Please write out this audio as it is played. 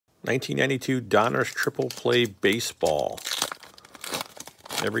1992 Donruss Triple Play Baseball.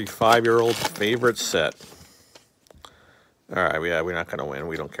 Every 5-year-old's favorite set. All right, yeah, we're not going to win.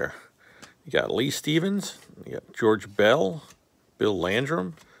 We don't care. You got Lee Stevens. You got George Bell. Bill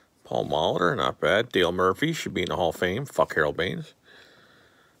Landrum. Paul Molitor, not bad. Dale Murphy should be in the Hall of Fame. Fuck Harold Baines.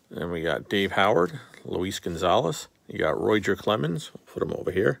 And we got Dave Howard. Luis Gonzalez. You got Roger Clemens. We'll put him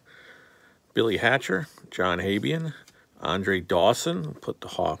over here. Billy Hatcher. John Habian. Andre Dawson. We'll put the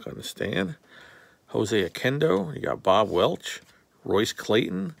Hawk on the stand. Jose Akendo. You got Bob Welch. Royce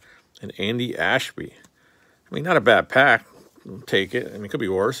Clayton, and Andy Ashby. I mean, not a bad pack. Take it. I mean, it could be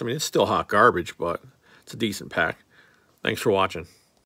worse. I mean, it's still hot garbage, but it's a decent pack. Thanks for watching.